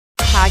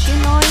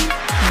Haganoi,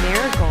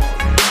 marigold,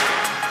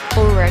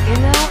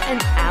 oregano, and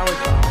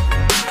algal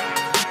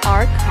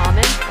are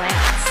common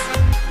plants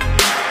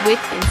with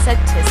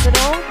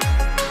insecticidal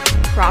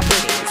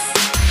properties.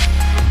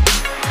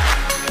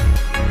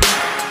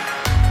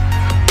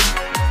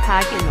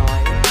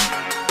 Haganoi.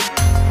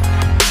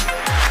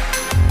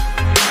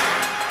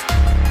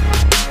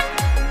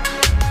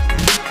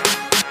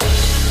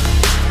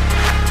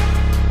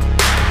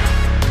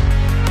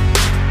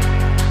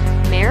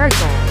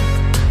 Marigold.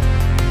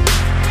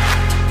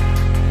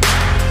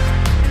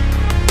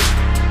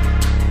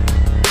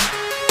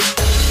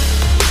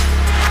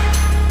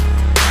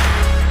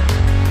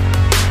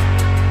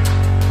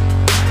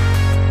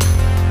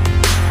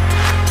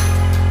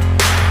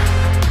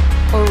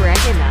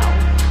 Oregano.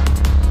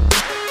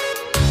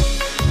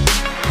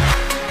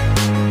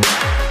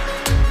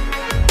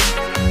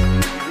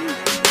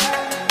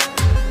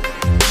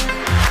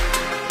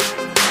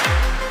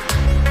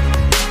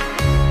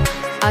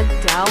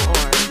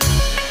 Agdalor.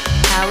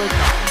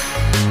 Algal.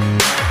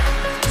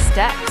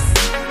 Steps.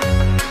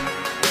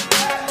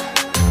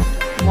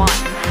 1.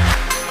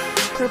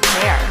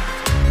 Prepare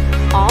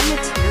all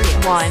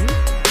materials. 1.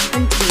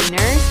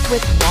 Containers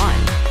with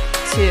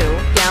 1-2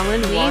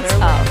 gallon leaves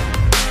of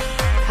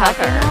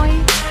Haganoi,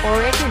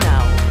 oregano.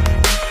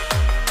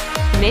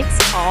 Mix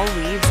all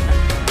leaves of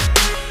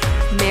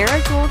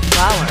marigold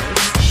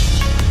flowers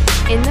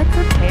in the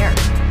prepared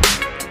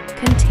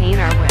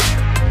container with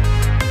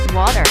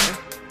water.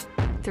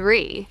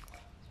 3.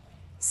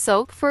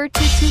 Soak for 2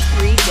 to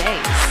 3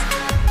 days.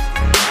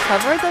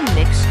 Cover the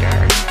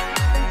mixture.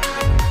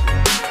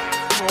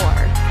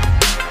 4.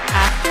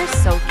 After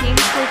soaking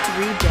for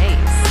 3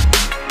 days,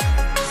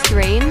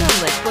 strain the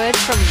liquid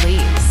from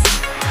leaves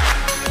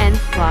and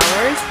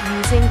flowers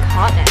using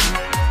cotton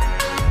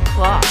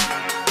cloth.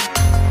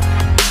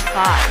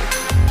 5.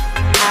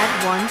 Add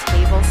 1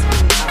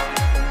 tablespoon of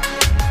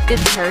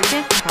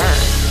detergent per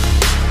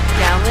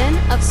gallon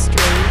of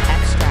strain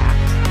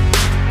extract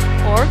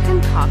or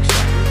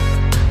concoction.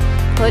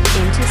 Put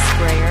into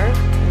sprayer,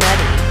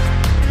 ready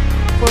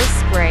for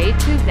spray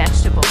to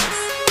vegetables.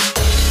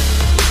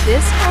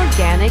 This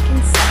organic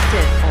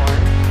insecticide or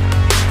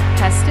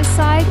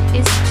pesticide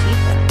is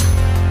cheap,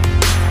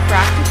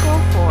 practical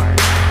for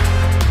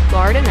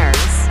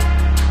gardeners.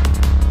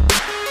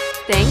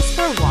 Thanks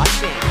for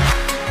watching.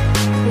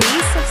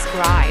 Please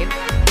subscribe,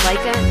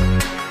 like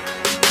and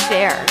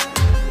share.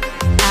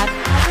 At